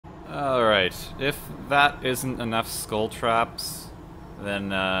Alright, if that isn't enough skull traps,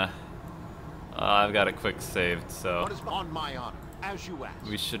 then I've got it quick saved, so What is on my honor, as you asked.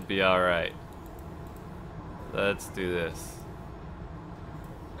 we should be alright. Let's do this.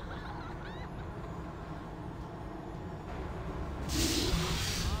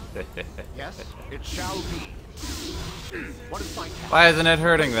 Yes, it shall be. What is my task? Why isn't it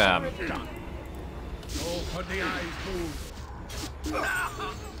hurting them? Done. For the eyes move.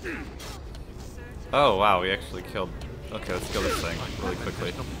 Oh wow, we actually killed... Okay, let's kill this thing really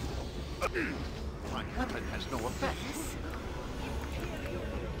quickly. My weapon has no effect.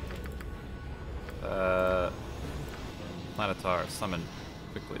 Planetar, summon.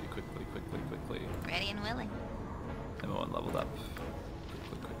 Quickly, quickly, quickly, quickly. Ready and willing. Everyone leveled up.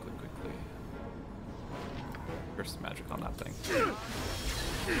 Quickly, quickly, quickly. Burst magic on that thing.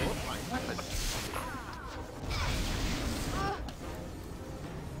 My weapon.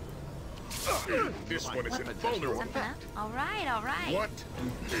 This one is invulnerable. Something up? All right, all right. What?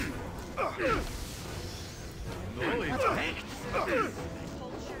 No effect.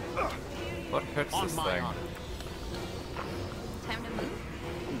 What hurts On this my thing? honor. Time to move.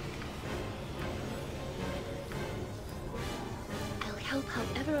 I'll help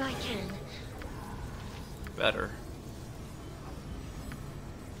however I can. Better.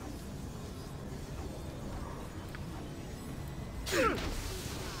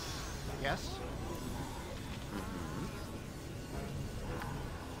 Yes.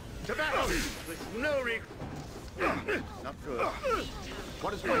 To battle with no re. Not good.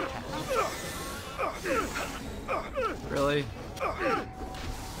 What is my task? Really?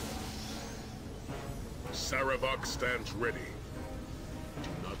 Saravok stands ready. Do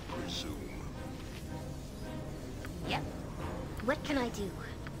not presume. Yep. What can I do?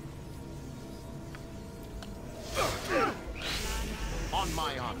 On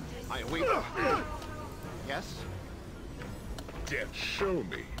my honor. I await. Yes. Death, show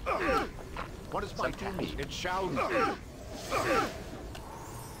me. What is my task? It shall be.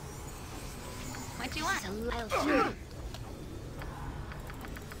 What do you want? So I'll do.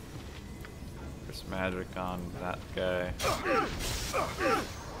 There's magic on that guy.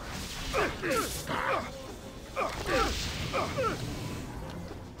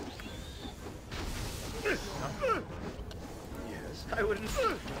 Yes, I wouldn't.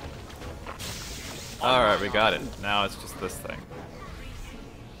 Alright, we got it. Now it's just this thing.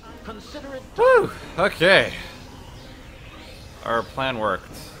 Consider it. Woo! Okay. Our plan worked.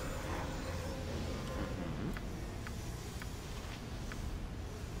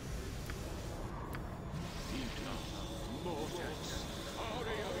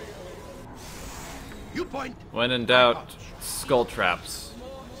 You point. When in doubt, skull traps.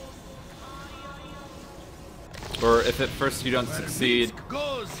 Or if at first you don't succeed,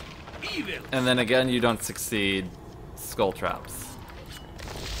 Goes evil. and then again you don't succeed, skull traps.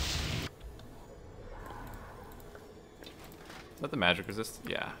 Is that the magic resist?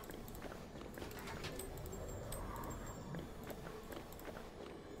 Yeah.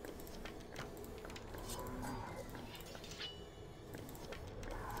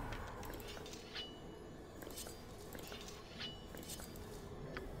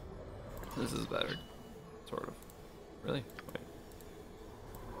 This is better. Sort of. Really? Wait.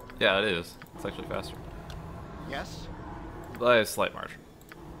 Yeah, it is. It's actually faster. Yes. By a slight margin.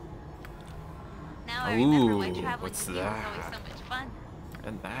 Now I remember why Ooh, traveling what's with you was always that? so much fun.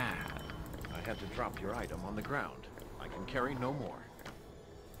 And that. I had to drop your item on the ground. I can carry no more.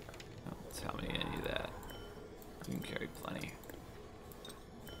 Don't tell me any of that. You can carry plenty.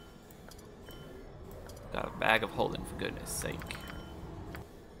 Got a bag of holding, for goodness sake.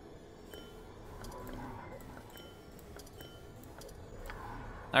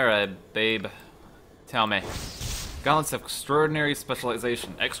 Alright, babe. Tell me. Gauntlets have extraordinary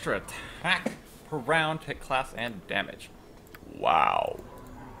specialization. Extra attack per round, hit class, and damage. Wow.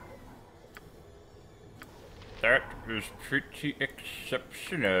 That is pretty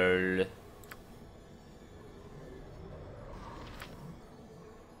exceptional.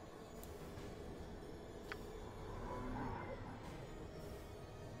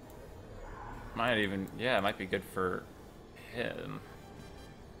 Might even, yeah, it might be good for him.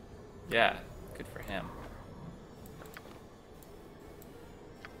 Yeah, good for him.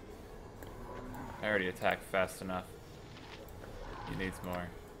 I already attacked fast enough. He needs more.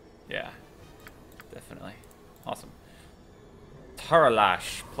 Yeah, definitely. Awesome.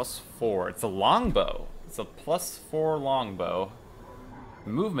 Taralash, +4. It's a longbow. It's a +4 longbow.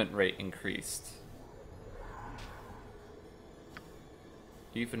 Movement rate increased.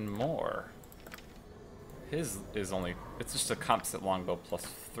 Even more. His is only, it's just a composite longbow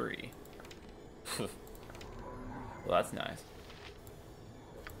 3. Well, that's nice.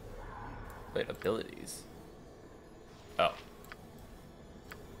 Wait, abilities. Oh.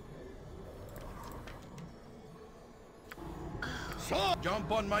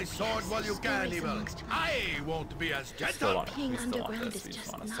 Jump on my sword while you can, Stories evil. amongst men. I won't be as Still gentle. want it. Being We still want underground this. is We just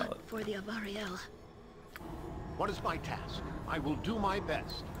just want to sell not it. for the Avariel. What is my task? I will do my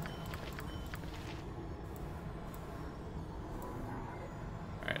best.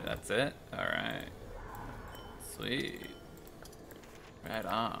 Alright, that's it? Alright. Sweet. Right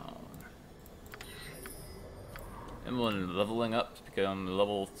on. And when leveling up to become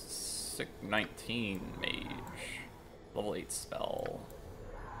level 19 mage. Level 8 spell.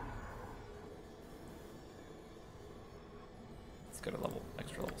 Let's get a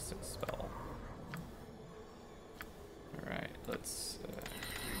extra level 6 spell. Alright, let's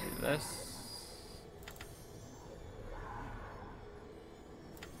do this.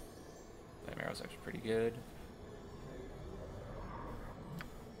 Flame arrow's actually pretty good.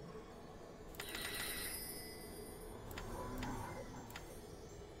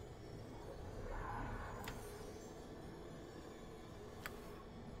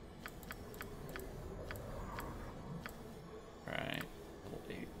 Alright, level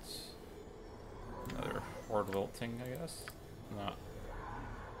 8. Another horde wilting, I guess. Not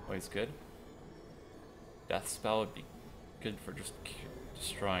always good. Death spell would be good for just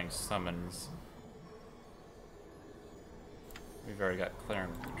destroying summons. We've already got Clearing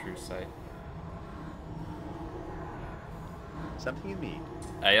with the True Sight. Something you need.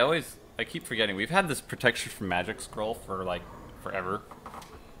 I keep forgetting. We've had this protection from magic scroll for like forever.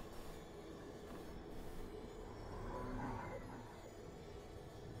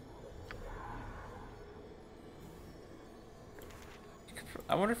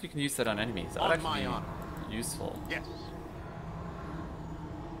 I wonder if you can use that on enemies. That would On my actually honor. be useful. Yes.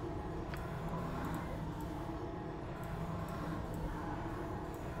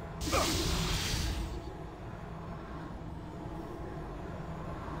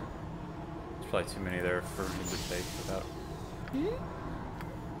 There's probably too many there for him to take without.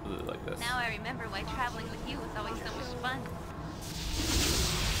 Like this. Now I remember why traveling with you was always so much fun.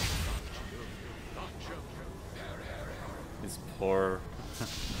 These poor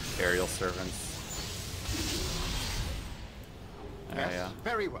aerial servants. Yes. Yeah.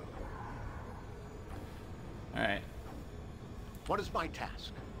 Very well. Alright. What is my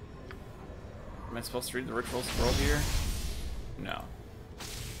task? Am I supposed to read the ritual scroll here? No.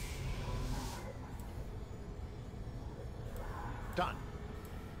 Done.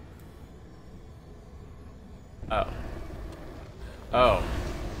 Oh. Oh.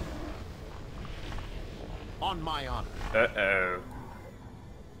 On my honor. Uh-oh.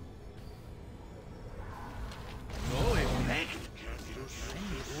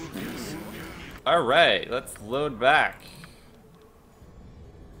 Alright, let's load back.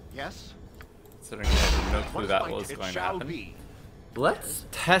 Yes. Considering I had no clue What is that my was it going to shall happen. be. Let's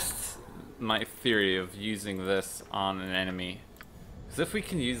test my theory of using this on an enemy. Because if we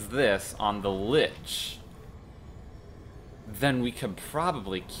can use this on the Lich, then we could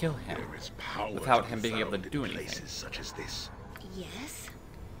probably kill him There is power without to him be being able to found in do anything. places such as this. Yes?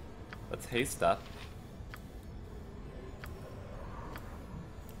 Let's haste up.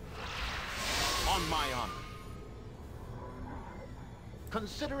 On my honor.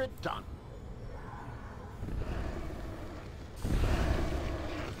 Consider it done.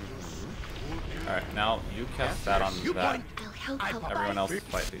 Alright, now you cast Yes, that on you that. point. I'll help I out. pop. Everyone else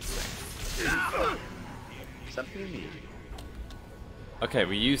fight these things. Something you need. Okay,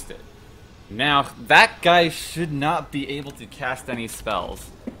 we used it. Now, that guy should not be able to cast any spells.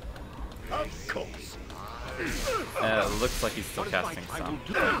 Of course. It looks like he's still What is my casting I will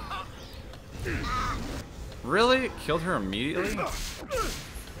some. do. Really? Killed her immediately? Healing.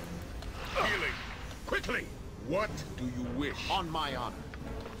 Quickly. What do you wish? On my honor.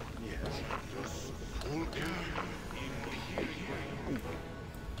 Yes.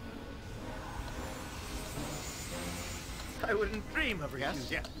 I wouldn't dream of refusing.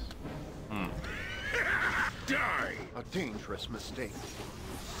 Yes, yes. Die. A dangerous mistake.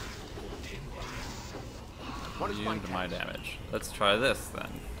 What is my Immune to my task? damage. Let's try this then.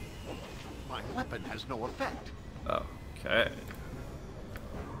 My weapon has no effect. Okay.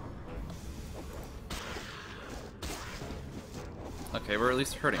 Okay, we're at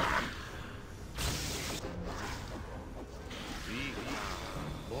least hurting him.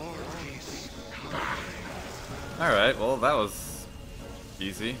 Alright, well that was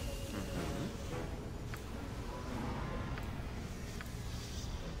easy.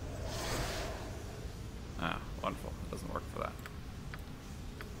 Ah, wonderful. It doesn't work for that.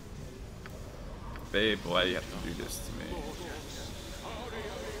 Babe, why do you have to do this to me?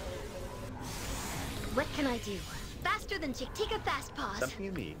 What can I do? Faster than Chick-Tika Fast Paws. Something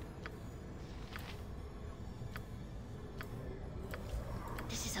you need.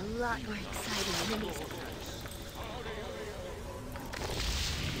 This is a lot more exciting than these.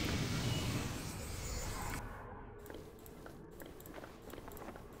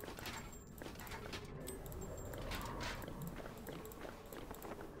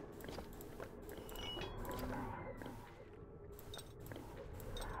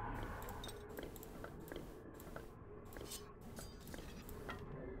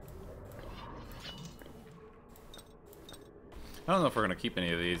 I don't know if we're gonna keep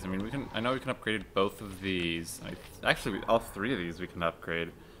any of these. I mean, we can. I know we can upgrade both of these. Actually, all three of these we can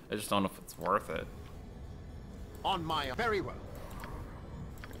upgrade. I just don't know if it's worth it. On my very well.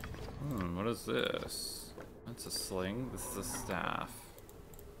 What is this? That's a sling. This is a staff.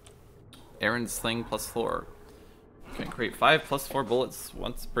 Aaron's sling +4. You can create 5 +4 bullets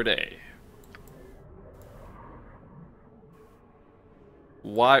once per day.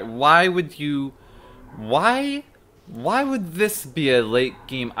 Why would you? Why would this be a late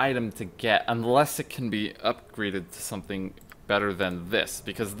game item to get unless it can be upgraded to something better than this?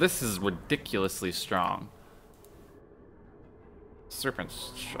 Because this is ridiculously strong. Serpent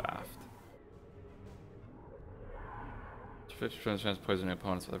Shaft. 50% chance of poisoning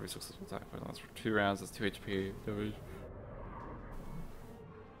opponents with every successful attack. Poison lasts for 2 rounds. That's 2 HP.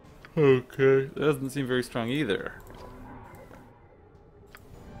 Okay. That doesn't seem very strong either.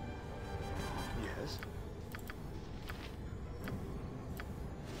 Yes.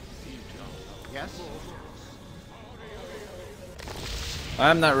 Yes.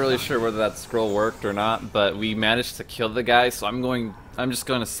 I'm not really sure whether that scroll worked or not, but we managed to kill the guy, so I'm just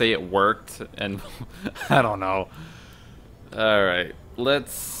going to say it worked, and I don't know. Alright,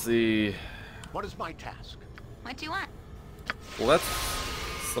 let's see. What is my task? What do you want? Let's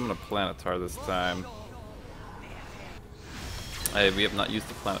summon a Planetar this time. Hey, we have not used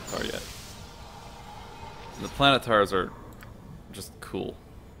the Planetar yet. The Planetars are just cool.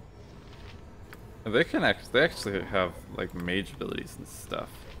 They actually have like mage abilities and stuff.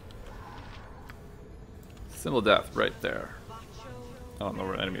 Symbol death right there. I don't know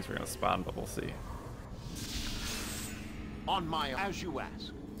where enemies are gonna spawn, but we'll see. On my as you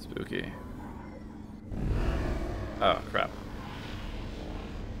ask. Spooky. Oh crap.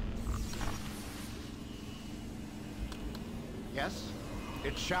 Yes.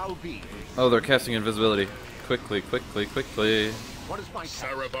 It shall be. Oh, they're casting invisibility. Quickly, quickly, quickly. What is my task?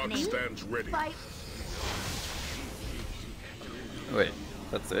 Sarabak stands ready. Fight. Wait,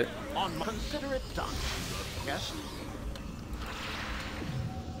 that's it? On my consider it done. Yes.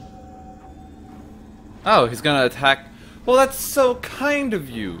 Oh, he's gonna attack. Well, that's so kind of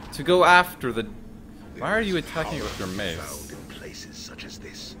you to go after the. Why are you attacking it with your mace? Found in places such as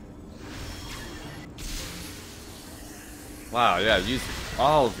this. Wow, yeah, use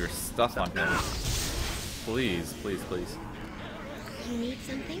all of your stuff on him. Please, please, please. You need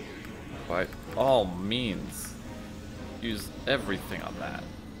something? By all means, use everything on that.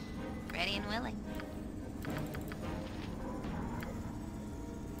 Ready and willing.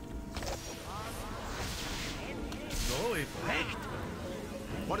 No effect.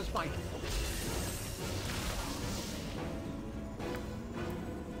 What is my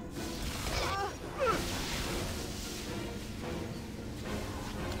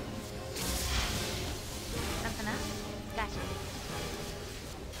Something up? Gotcha.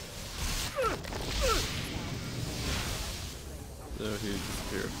 So he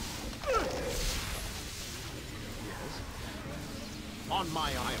disappeared. on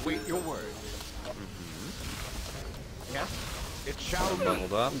my eye? Wait your word. Yes. It shall be.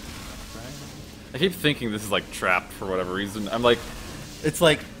 Leveled up. I keep thinking this is like trapped for whatever reason. I'm like, it's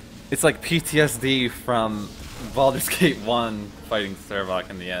like PTSD from Baldur's Gate 1 fighting Sarevok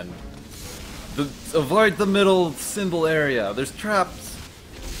in the end. Avoid the middle symbol area. There's traps.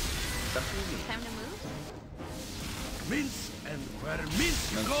 Time to move? Mince and where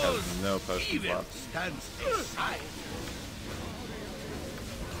mince Mince goes, has no potion evil slots. stands aside.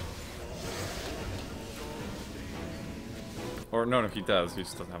 Or no, he does. He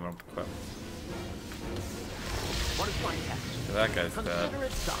just doesn't have an equip. What is my task? That guy's dead. Consider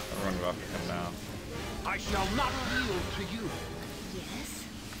it done. I'll run off him now. I shall not yield to you. Yes.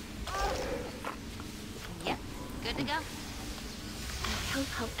 Yep. Good to go. I'll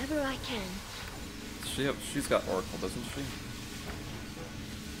help however I can. She's got Oracle, doesn't she?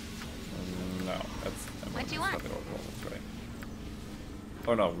 No, that's. What do you that's want? not the Oracle, that's right.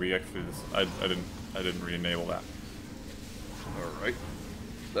 Oh no, we actually just. I didn't re-enable that. All right,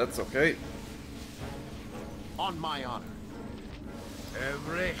 that's okay. On my honor.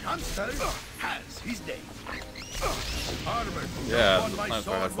 Every hunter has his day. Armor, Yeah, jump on my that's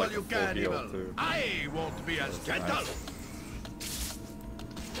sword like while a you full can, heal, evil. too. I won't be as gentle. nice.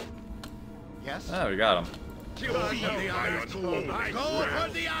 Yes? Oh, we got him. Go for the eyes, go for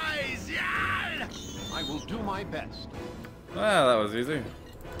the eyes, yeah! I will do my best. Ah, that was easy.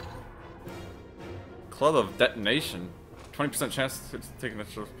 Club of Detonation. 20% chance to take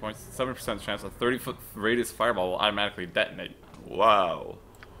initial points, 7% chance a 30-foot radius fireball will automatically detonate. Wow.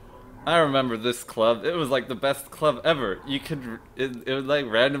 I remember this club. It was like the best club ever. You could, it would like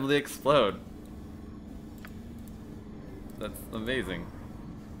randomly explode. That's amazing.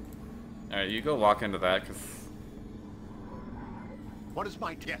 Alright, you go walk into that, because... What is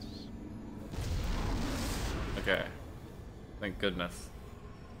my yes? Okay. Thank goodness.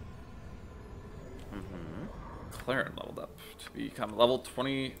 Clarence leveled up to become level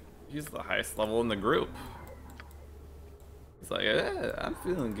 20. He's the highest level in the group. He's like, yeah, I'm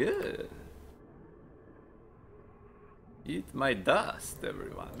feeling good. Eat my dust,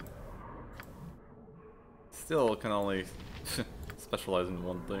 everyone. Still can only specialize in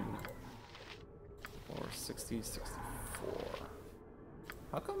one thing. 460, 64.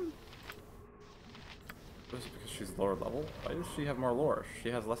 How come? Is it because she's lower level? Why does she have more lore?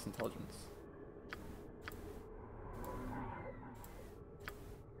 She has less intelligence.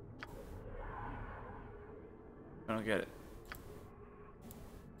 I don't get it.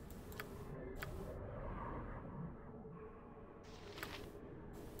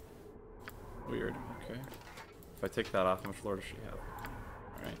 Weird. Okay. If I take that off, how much lore does she have?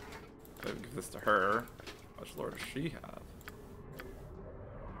 Alright. If I give this to her, how much lore does she have?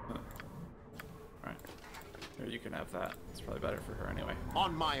 Huh. Alright. Here, you can have that. It's probably better for her anyway.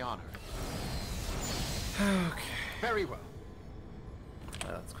 On my honor. Okay. Very well.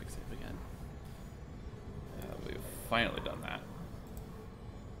 Let's quick save again. We've finally done that.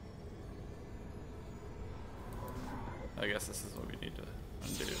 I guess this is what we need to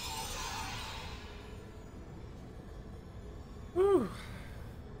undo. Whew.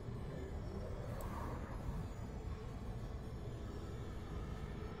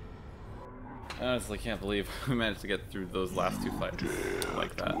 I honestly can't believe we managed to get through those last two fights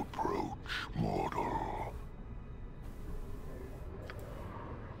like that. Approach, mortal.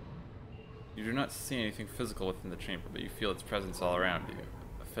 You do not see anything physical within the chamber, but you feel its presence all around you.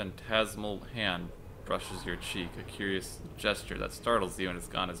 A phantasmal hand brushes your cheek, a curious gesture that startles you and is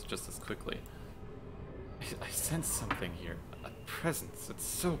gone just as quickly. I sense something here. A presence. It's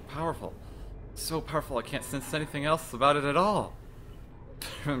so powerful. So powerful I can't sense anything else about it at all.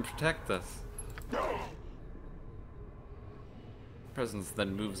 Protect us. Presence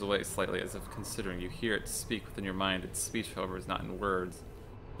then moves away slightly as if considering. You hear it speak within your mind. Its speech, however, is not in words.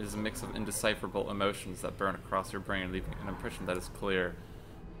 It is a mix of indecipherable emotions that burn across your brain, leaving an impression that is clear.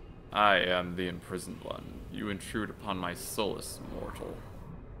 I am the imprisoned one. You intrude upon my solace, mortal.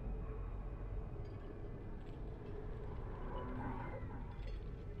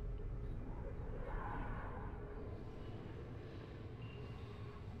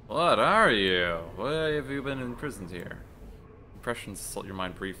 What are you? Why have you been imprisoned here? Impressions assault your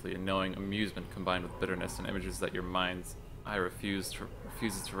mind briefly, and knowing amusement combined with bitterness and images that your mind's eye refuses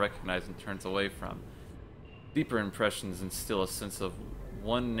to recognize and turns away from. Deeper impressions instill a sense of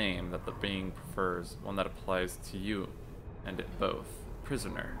one name that the being prefers, one that applies to you and it both.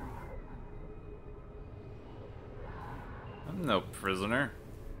 Prisoner. I'm no prisoner.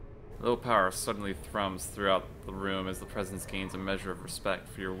 Low power suddenly thrums throughout the room as the presence gains a measure of respect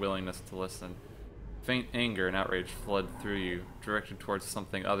for your willingness to listen. Faint anger and outrage flood through you, directed towards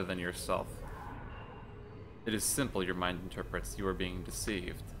something other than yourself. It is simple, your mind interprets. You are being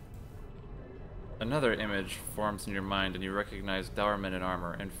deceived. Another image forms in your mind and you recognize dourmen in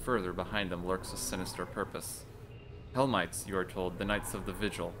armor, and further behind them lurks a sinister purpose. Hellmites, you are told, the Knights of the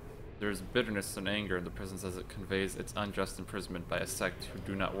Vigil. There is bitterness and anger in the presence as it conveys its unjust imprisonment by a sect who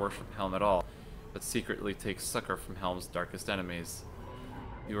do not worship Helm at all, but secretly take succor from Helm's darkest enemies.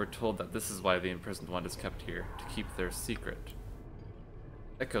 You are told that this is why the imprisoned one is kept here, to keep their secret.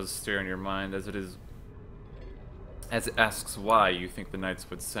 Echoes stir in your mind as it asks why you think the Knights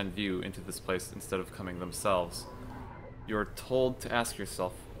would send you into this place instead of coming themselves. You are told to ask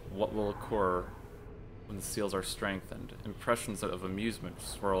yourself what will occur when the seals are strengthened. Impressions of amusement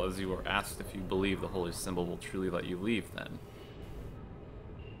swirl as you are asked if you believe the holy symbol will truly let you leave then.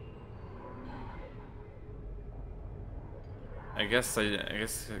 I guess it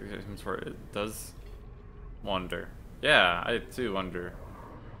does wonder. Yeah, I too wonder.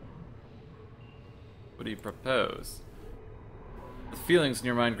 What do you propose? The feelings in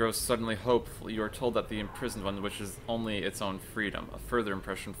your mind grow suddenly hopeful. You are told that the imprisoned one wishes only its own freedom. A further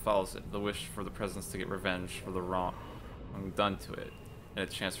impression follows it, the wish for the presence to get revenge for the wrong done to it, and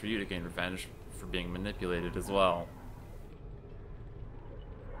a chance for you to gain revenge for being manipulated as well.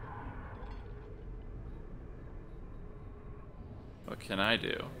 What can I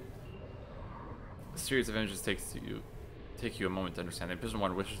do? A series of images take you a moment to understand. The imprisoned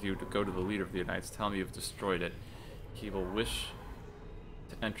one wishes you to go to the leader of the Unites, tell him you've destroyed it. He will wish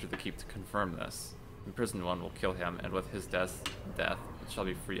to enter the keep to confirm this. The imprisoned one will kill him, and with his death, it shall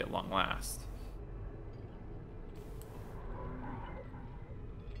be free at long last.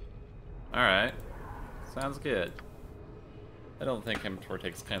 Alright. Sounds good. I don't think Imtor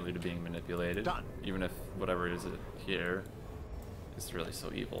takes kindly to being manipulated. Done. Even if whatever it is here is really so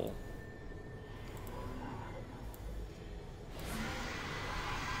evil.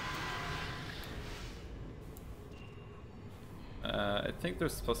 I think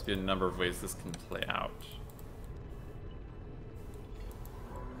there's supposed to be a number of ways this can play out.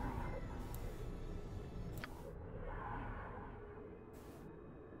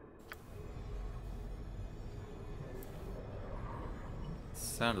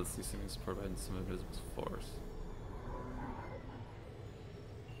 Soundlessly seeming supported by some invisible force.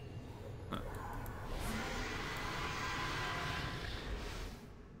 Huh.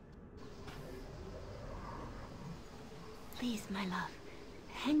 Please, my love,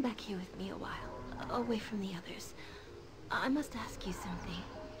 hang back here with me a while, away from the others. I must ask you something,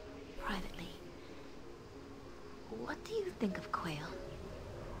 privately. What do you think of Quail?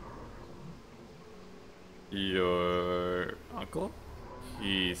 Your uncle?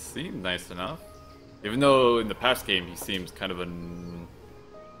 He seemed nice enough. Even though in the past game he seems kind of I'm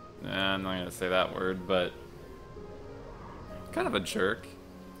not gonna say that word, but kind of a jerk.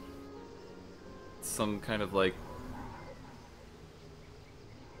 Some kind of like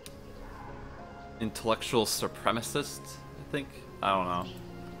intellectual supremacist, I think. I don't know.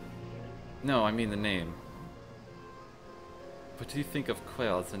 No, I mean the name. What do you think of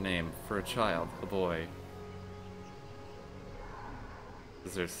Quail as a name for a child, a boy?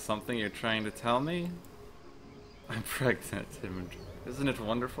 Is there something you're trying to tell me? I'm pregnant, isn't it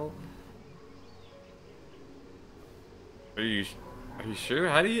wonderful? Are you sure?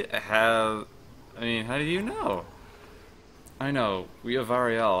 How do you know? I know, we of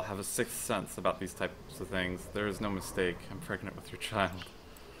Ariel have a sixth sense about these types of things. There is no mistake. I'm pregnant with your child.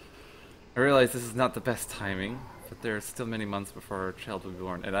 I realize this is not the best timing, but there are still many months before our child will be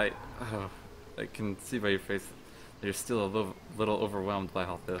born, and I can see by your face that you're still a little overwhelmed by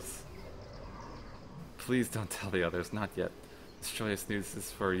all this. Please don't tell the others, not yet. This joyous news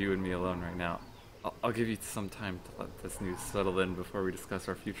is for you and me alone right now. I'll give you some time to let this news settle in before we discuss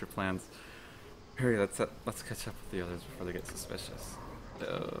our future plans. Hurry, let's catch up with the others before they get suspicious.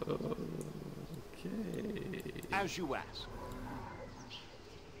 Okay. As you ask.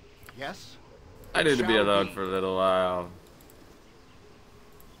 Yes? I need to be alone for a little while.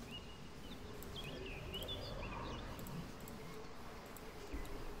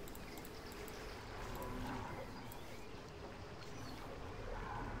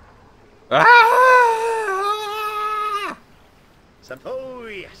 Ah! Oh,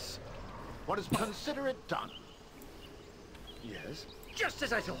 yes. What is consider it done? Yes. Just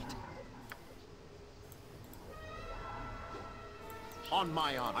as I thought. On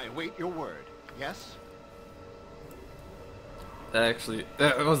my honor, I await your word. Yes?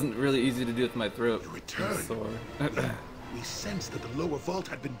 That wasn't really easy to do with my throat. You returned. Sore. We sensed that the lower vault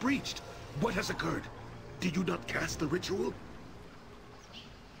had been breached. What has occurred? Did you not cast the ritual?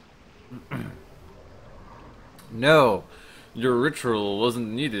 No, your ritual wasn't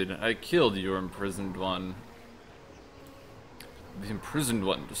needed. I killed your imprisoned one. The imprisoned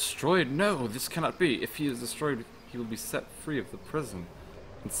one destroyed? No, this cannot be. If he is destroyed, he will be set free of the prison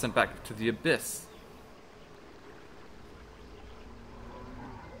and sent back to the abyss.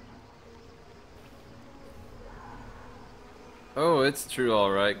 Oh, it's true,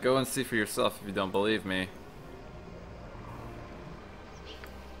 alright. Go and see for yourself if you don't believe me.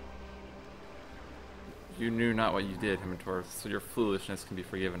 You knew not what you did, Himitor, so your foolishness can be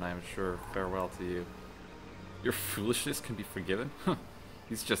forgiven, I am sure. Farewell to you. Your foolishness can be forgiven? Huh.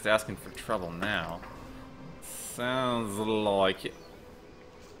 He's just asking for trouble now. Sounds like it.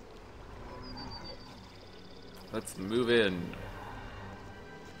 Let's move in.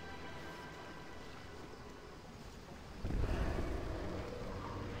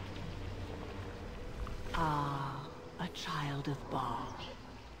 Ah, a child of Baal.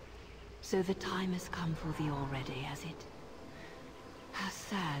 So the time has come for thee already, has it? How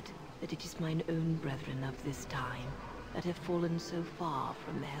sad that it is mine own brethren of this time that have fallen so far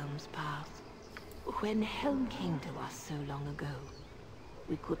from Helm's path. When Helm came to us so long ago,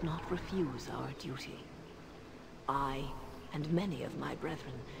 we could not refuse our duty. I, and many of my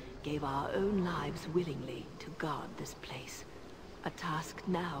brethren, gave our own lives willingly to guard this place, a task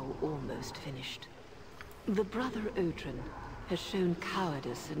now almost finished. The brother Odrin has shown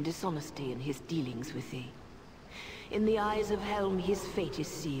cowardice and dishonesty in his dealings with thee. In the eyes of Helm, his fate is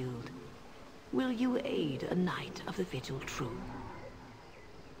sealed. Will you aid a knight of the Vigil true?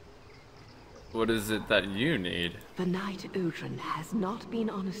 What is it that you need? The knight Odrin has not been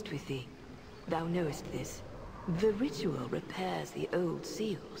honest with thee. Thou knowest this. The ritual repairs the old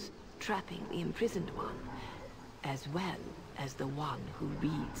seals, trapping the imprisoned one, as well as the one who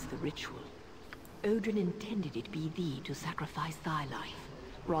reads the ritual. Odrin intended it be thee to sacrifice thy life,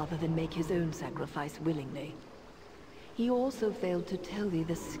 rather than make his own sacrifice willingly. He also failed to tell thee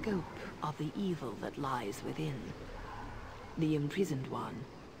the scope of the evil that lies within. The imprisoned one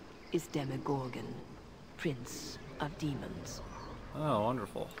is Demogorgon, Prince of Demons. Oh,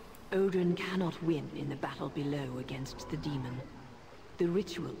 wonderful. Odrin cannot win in the battle below against the demon. The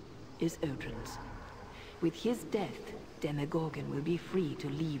ritual is Odrin's. With his death, Demogorgon will be free to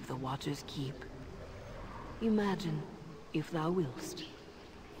leave the Watcher's Keep. Imagine, if thou willst,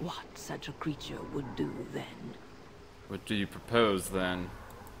 what such a creature would do then. What do you propose, then?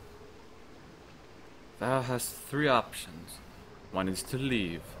 Thou hast 3 options. One is to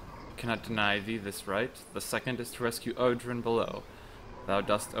leave. I cannot deny thee this right. The second is to rescue Odrin below. Thou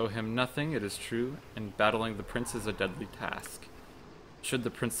dost owe him nothing, it is true, and battling the prince is a deadly task. Should the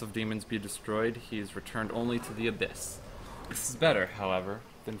Prince of Demons be destroyed, he is returned only to the Abyss. This is better, however,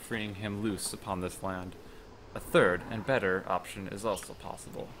 than freeing him loose upon this land. A third, and better, option is also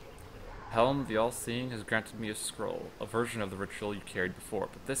possible. Helm, the All-Seeing, has granted me a scroll, a version of the ritual you carried before,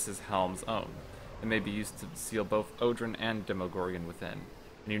 but this is Helm's own. It may be used to seal both Odrin and Demogorgon within,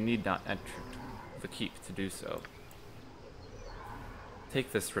 and you need not enter the keep to do so.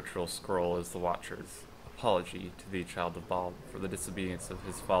 Take this ritual scroll as the Watcher's apology to thee, child of Baldur, for the disobedience of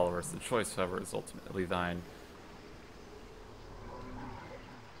his followers. The choice, however, is ultimately thine.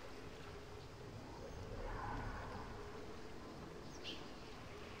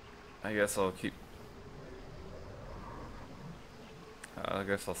 I guess I'll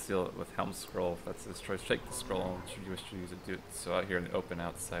seal it with Helm's scroll if that's his choice. Take the scroll, and should you wish to use it, do it so out here in the open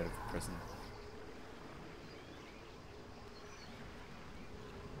outside of the prison.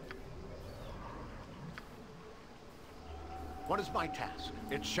 What is my task?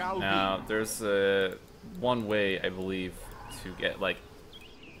 It shall Now, there's one way, I believe, to get, like,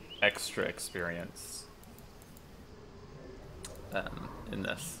 extra experience in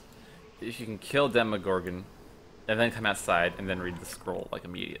this. If you can kill Demogorgon, and then come outside, and then read the scroll, like,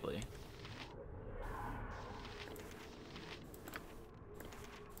 immediately.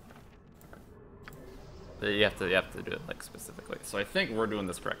 You have to do it, like, specifically. So I think we're doing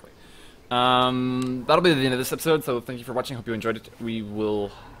this correctly. That'll be the end of this episode, so thank you for watching. Hope you enjoyed it.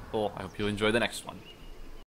 I hope you'll enjoy the next one.